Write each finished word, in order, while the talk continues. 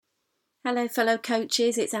Hello, fellow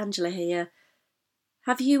coaches, it's Angela here.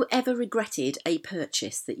 Have you ever regretted a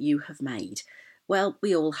purchase that you have made? Well,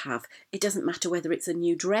 we all have. It doesn't matter whether it's a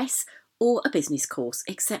new dress or a business course,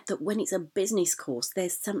 except that when it's a business course,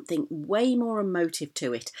 there's something way more emotive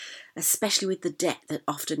to it, especially with the debt that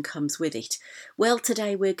often comes with it. Well,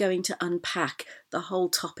 today we're going to unpack the whole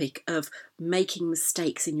topic of making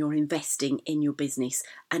mistakes in your investing in your business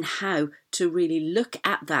and how to really look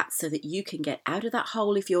at that so that you can get out of that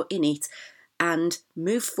hole if you're in it and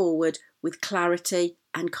move forward with clarity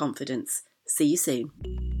and confidence. See you soon.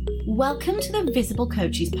 Welcome to the Visible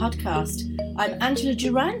Coaches podcast. I'm Angela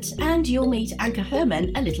Durant and you'll meet Anka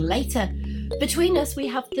Herman a little later. Between us, we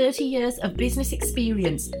have 30 years of business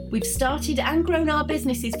experience. We've started and grown our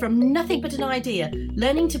businesses from nothing but an idea,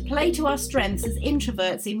 learning to play to our strengths as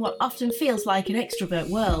introverts in what often feels like an extrovert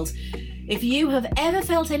world. If you have ever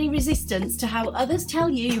felt any resistance to how others tell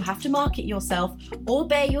you have to market yourself or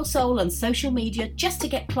bare your soul on social media just to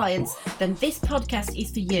get clients, then this podcast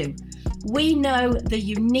is for you. We know the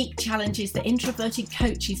unique challenges that introverted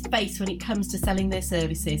coaches face when it comes to selling their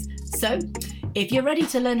services. So, if you're ready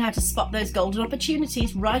to learn how to spot those golden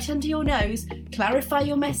opportunities right under your nose, clarify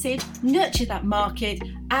your message, nurture that market,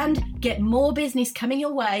 and get more business coming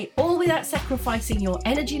your way, all without sacrificing your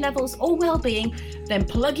energy levels or well-being, then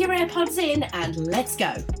plug your AirPods in and let's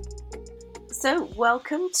go. So,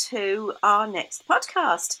 welcome to our next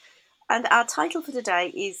podcast. And our title for today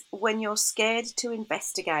is When You're Scared to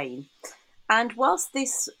Invest Again. And whilst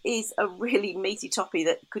this is a really meaty topic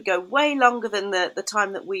that could go way longer than the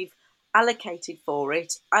time that we've allocated for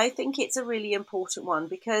it, I think it's a really important one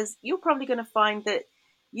because you're probably going to find that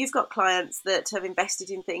you've got clients that have invested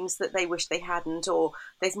in things that they wish they hadn't, or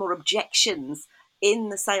there's more objections in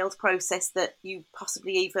the sales process that you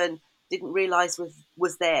possibly even didn't realise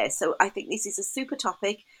was there. So I think this is a super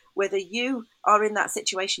topic, whether you are in that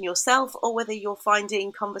situation yourself or whether you're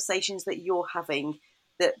finding conversations that you're having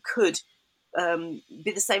that could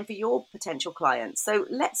be the same for your potential clients. So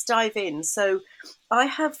let's dive in. So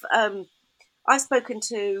I've spoken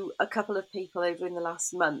to a couple of people over in the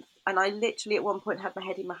last month, and I literally at one point had my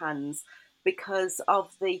head in my hands because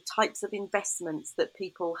of the types of investments that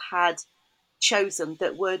people had chosen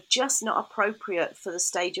that were just not appropriate for the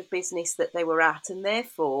stage of business that they were at, and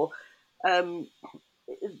therefore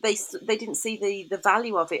they didn't see the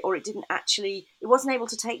value of it, or it wasn't able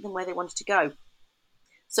to take them where they wanted to go.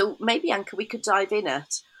 So maybe, Anka, we could dive in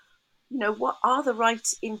at, what are the right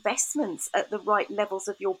investments at the right levels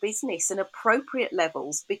of your business and appropriate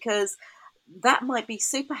levels, because that might be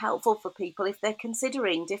super helpful for people if they're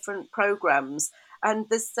considering different programs. And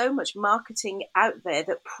there's so much marketing out there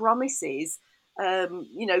that promises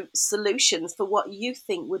solutions for what you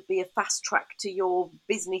think would be a fast track to your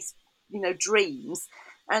business, dreams.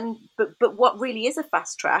 But what really is a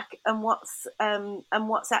fast track, and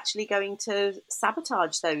what's actually going to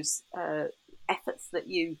sabotage those efforts that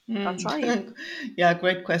you are trying? Yeah,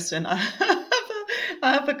 great question. I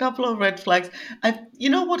have a couple of red flags.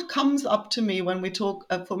 What comes up to me when we talk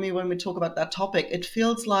about that topic, it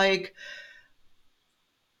feels like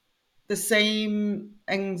the same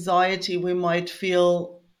anxiety we might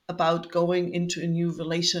feel about going into a new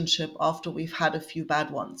relationship after we've had a few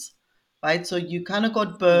bad ones, right? So you kind of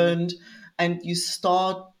got burned and you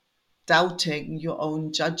start doubting your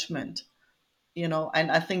own judgment,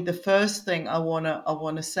 and I think the first thing I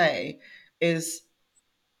wanna say is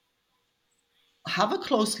have a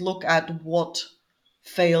close look at what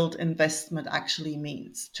failed investment actually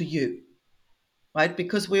means to you, right?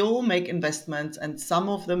 Because we all make investments and some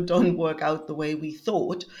of them don't work out the way we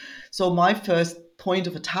thought. So my first point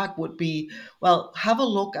of attack would be, well, have a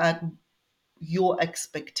look at your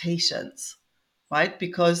expectations, right?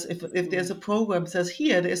 Because if there's a program that says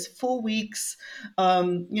here, there's 4 weeks,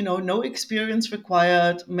 no experience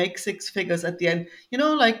required, make 6 figures at the end,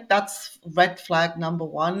 like that's red flag number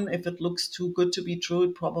one. If it looks too good to be true,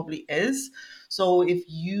 it probably is. So if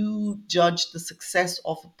you judge the success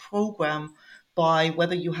of a program by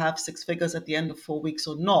whether you have 6 figures at the end of 4 weeks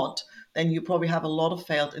or not, then you probably have a lot of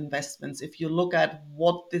failed investments. If you look at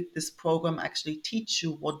what did this program actually teach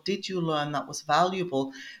you, what did you learn that was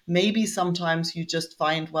valuable, maybe sometimes you just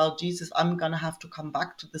find, well, Jesus, I'm going to have to come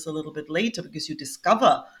back to this a little bit later, because you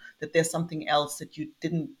discover that there's something else that you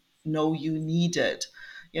didn't know you needed.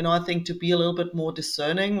 I think to be a little bit more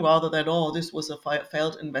discerning rather than, oh, this was a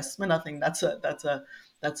failed investment. I think that's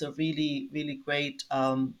a really, really great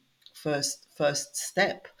first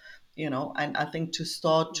step, and I think to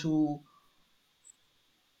start to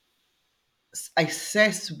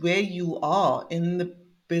assess where you are in the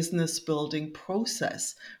business building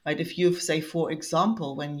process, right? If you say, for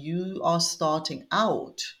example, when you are starting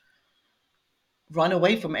out, run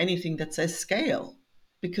away from anything that says scale,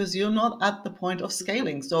 because you're not at the point of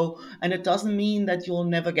scaling. So, and it doesn't mean that you'll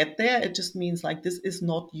never get there. It just means like this is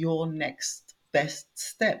not your next best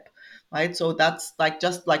step, right? So that's like,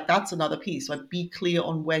 just like, that's another piece. Like, be clear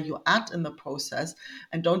on where you're at in the process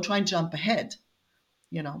and don't try and jump ahead,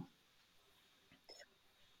 you know?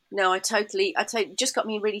 No, I totally just got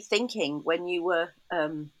me really thinking when you were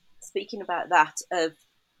speaking about that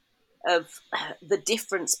of the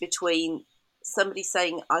difference between somebody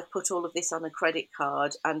saying, I've put all of this on a credit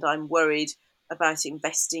card and I'm worried about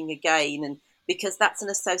investing again, and because that's an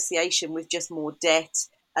association with just more debt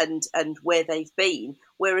and where they've been.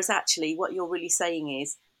 Whereas actually what you're really saying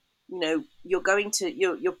is, you're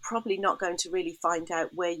probably not going to really find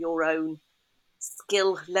out where your own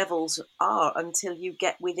skill levels are until you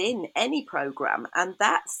get within any program, and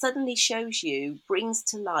that suddenly shows you, brings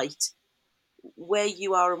to light where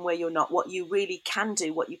you are and where you're not, what you really can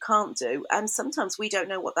do, what you can't do. And sometimes we don't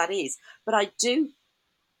know what that is. But I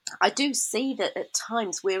do see that at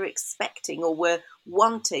times we're expecting, or we're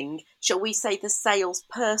wanting, shall we say, the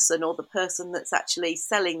salesperson or the person that's actually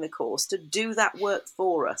selling the course to do that work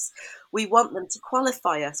for us. We want them to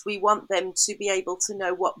qualify us. We want them to be able to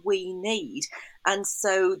know what we need. And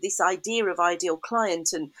so, this idea of ideal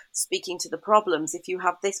client and speaking to the problems, if you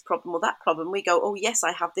have this problem or that problem, we go, oh, yes,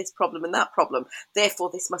 I have this problem and that problem. Therefore,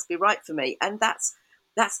 this must be right for me. And that's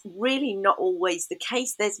really not always the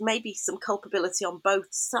case. There's maybe some culpability on both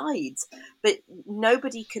sides, but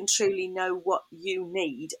nobody can truly know what you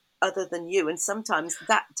need other than you. And sometimes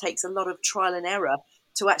that takes a lot of trial and error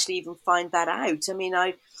to actually even find that out. I mean,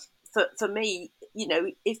 for me,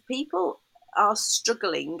 if people are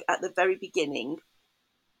struggling at the very beginning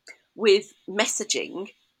with messaging,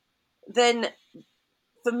 then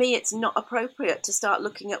for me, it's not appropriate to start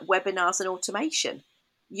looking at webinars and automation.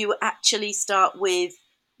 You actually start with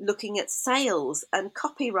looking at sales and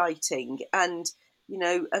copywriting and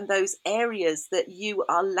those areas that you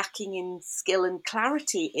are lacking in skill and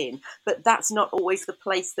clarity in. But that's not always the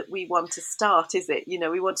place that we want to start, is it?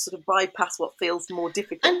 We want to sort of bypass what feels more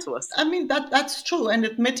difficult And to us. I mean, that's true. And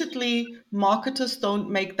admittedly, marketers don't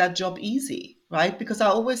make that job easy, right? Because I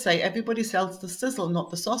always say everybody sells the sizzle, not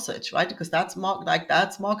the sausage, right? Because that's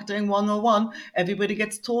marketing 101. Everybody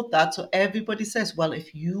gets taught that. So everybody says, well,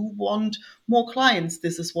 if you want more clients,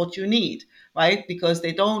 this is what you need, right? Because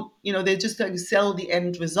they don't, they're just going to sell the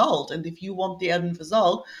end result. And if you want the end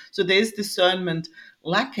result, so there's discernment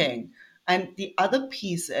lacking. And the other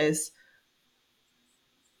piece is,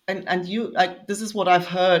 and you, like, this is what I've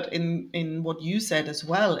heard in what you said as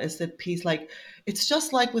well, is that piece, like, it's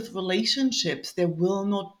just like with relationships, there will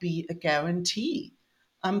not be a guarantee.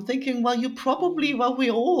 I'm thinking, well,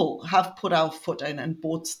 we all have put our foot in and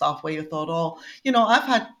bought stuff where you thought, oh, I've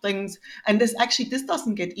had things, and this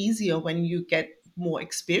doesn't get easier when you get more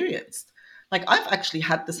experienced. Like, I've actually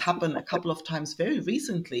had this happen a couple of times very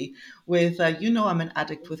recently with, I'm an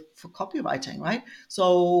addict for copywriting, right?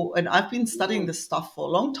 So, and I've been studying this stuff for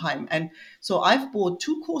a long time. And so I've bought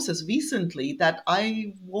two courses recently that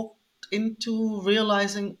I walked into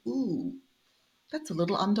realizing, ooh, that's a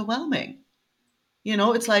little underwhelming.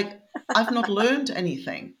 It's like, I've not learned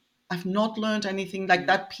anything. I've not learned anything, like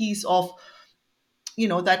that piece of,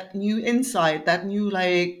 that new insight, that new,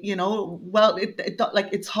 like, well, like,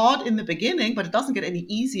 it's hard in the beginning, but it doesn't get any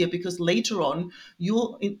easier, because later on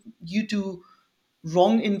you do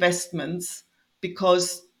wrong investments,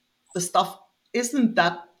 because the stuff isn't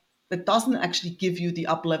that doesn't actually give you the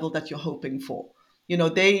up level that you're hoping for.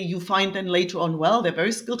 You find then later on, well, they're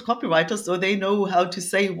very skilled copywriters, so they know how to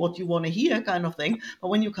say what you want to hear, kind of thing. But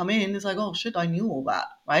when you come in, it's like, oh shit, I knew all that,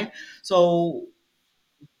 right? So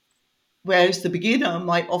whereas the beginner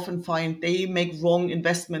might often find they make wrong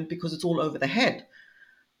investment because it's all over the head.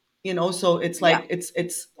 So it's Yeah. like,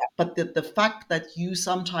 it's but the fact that you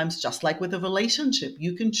sometimes, just like with a relationship,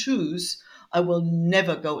 you can choose, I will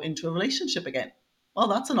never go into a relationship again. Well,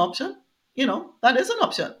 that's an option. That is an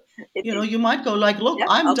option. It is. You might go like, look, Yeah,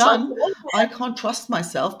 I'm I'll try done, for one. I can't trust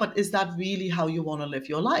myself. But is that really how you want to live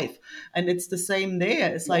your life? And it's the same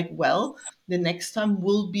there. It's Yeah. like, well, the next time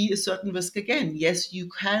will be a certain risk again. Yes, you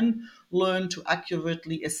can learn to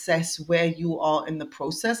accurately assess where you are in the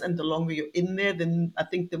process. And the longer you're in there, then I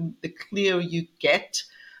think the clearer you get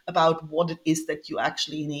about what it is that you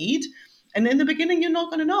actually need. And in the beginning, you're not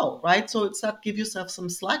going to know, right? So it's that, give yourself some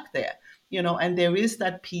slack there, and there is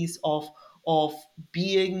that piece of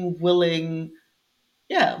being willing,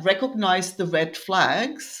 yeah, recognize the red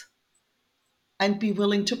flags and be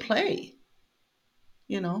willing to play,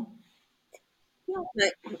 you know. Yeah,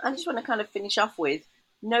 no, I just want to kind of finish off with,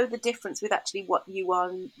 know the difference with actually what you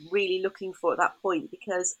are really looking for at that point,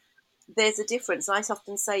 because there's a difference. I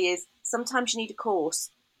often say is sometimes you need a course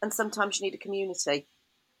and sometimes you need a community.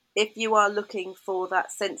 If you are looking for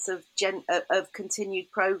that sense of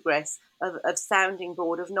continued progress, of sounding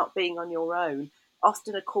board, of not being on your own,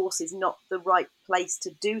 often a course is not the right place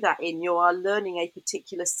to do that in. You are learning a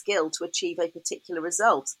particular skill to achieve a particular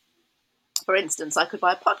result. For instance, I could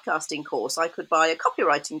buy a podcasting course, I could buy a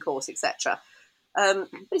copywriting course, etc. But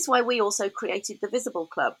it's why we also created the Visible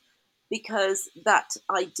Club, because that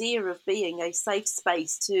idea of being a safe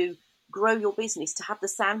space to grow your business, to have the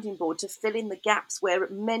sounding board, to fill in the gaps where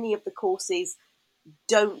many of the courses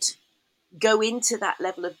don't go into that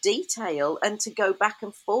level of detail, and to go back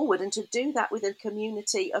and forward and to do that with a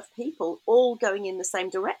community of people all going in the same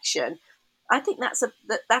direction. I think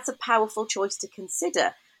that's a powerful choice to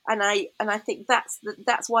consider. And I think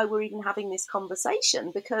that's why we're even having this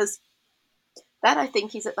conversation, because that, I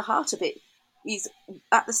think, is at the heart of it. Is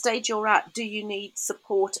at the stage you're at, do you need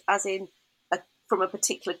support as in from a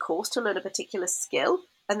particular course to learn a particular skill,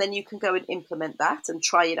 and then you can go and implement that and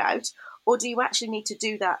try it out? Or do you actually need to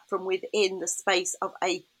do that from within the space of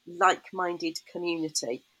a like-minded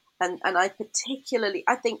community? And I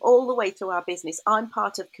think all the way through our business, I'm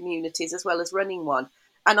part of communities as well as running one.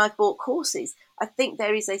 And I've bought courses. I think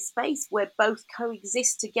there is a space where both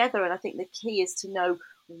coexist together. And I think the key is to know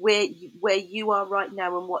where you are right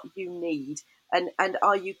now and what you need. And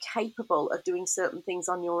are you capable of doing certain things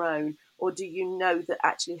on your own? Or do you know that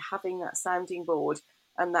actually having that sounding board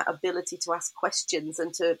and that ability to ask questions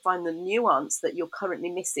and to find the nuance that you're currently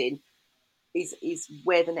missing is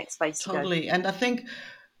where the next space to go? Totally. And I think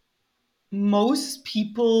most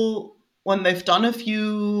people, when they've done a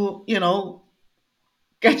few,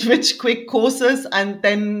 get rich quick courses and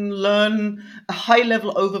then learn a high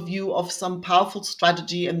level overview of some powerful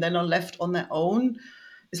strategy and then are left on their own,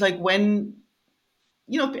 it's like when,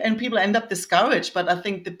 and people end up discouraged. But I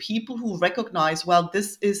think the people who recognize, well,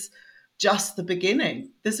 this is just the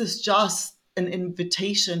beginning. This is just an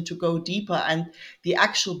invitation to go deeper. And the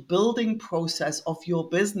actual building process of your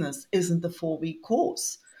business isn't the 4-week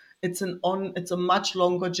course. It's a much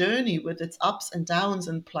longer journey with its ups and downs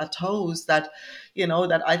and plateaus that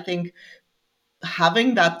I think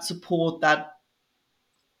having that support that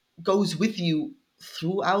goes with you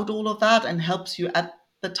throughout all of that and helps you at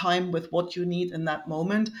the time with what you need in that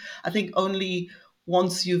moment. I think only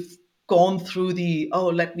once you've gone through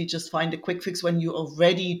let me just find a quick fix, when you are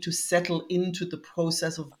ready to settle into the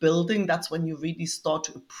process of building, that's when you really start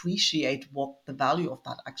to appreciate what the value of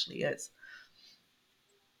that actually is.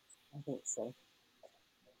 I think so.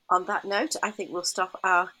 On that note, I think we'll stop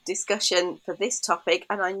our discussion for this topic.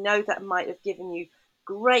 And I know that might have given you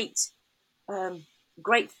great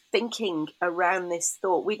thinking around this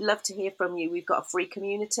thought. We'd love to hear from you. We've got a free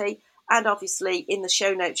community. And obviously in the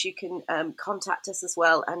show notes, you can contact us as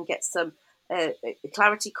well and get some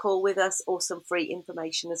clarity call with us or some free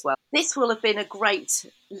information as well. This will have been a great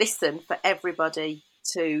listen for everybody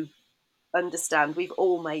to understand. We've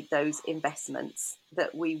all made those investments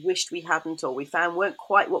that we wished we hadn't, or we found weren't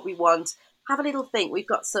quite what we want. Have a little think. We've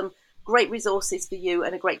got some great resources for you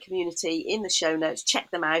and a great community in the show notes. Check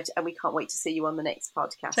them out, and we can't wait to see you on the next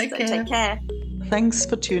podcast. Take care. Thanks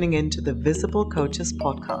for tuning in to the Visible Coaches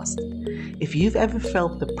podcast. If you've ever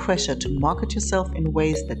felt the pressure to market yourself in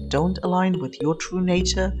ways that don't align with your true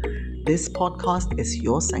nature, this podcast is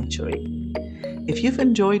your sanctuary. If you've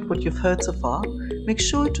enjoyed what you've heard so far, make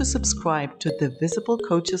sure to subscribe to the Visible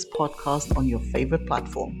Coaches podcast on your favorite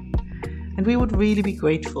platform. And we would really be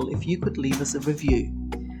grateful if you could leave us a review.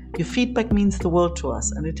 Your feedback means the world to us,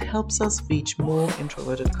 and it helps us reach more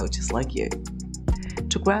introverted coaches like you.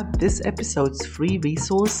 To grab this episode's free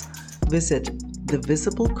resource, visit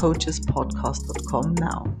thevisiblecoachespodcast.com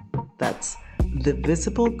now. That's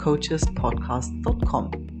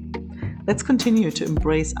thevisiblecoachespodcast.com. Let's continue to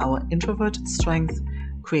embrace our introverted strength,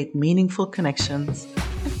 create meaningful connections,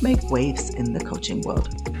 and make waves in the coaching world.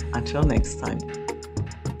 Until next time.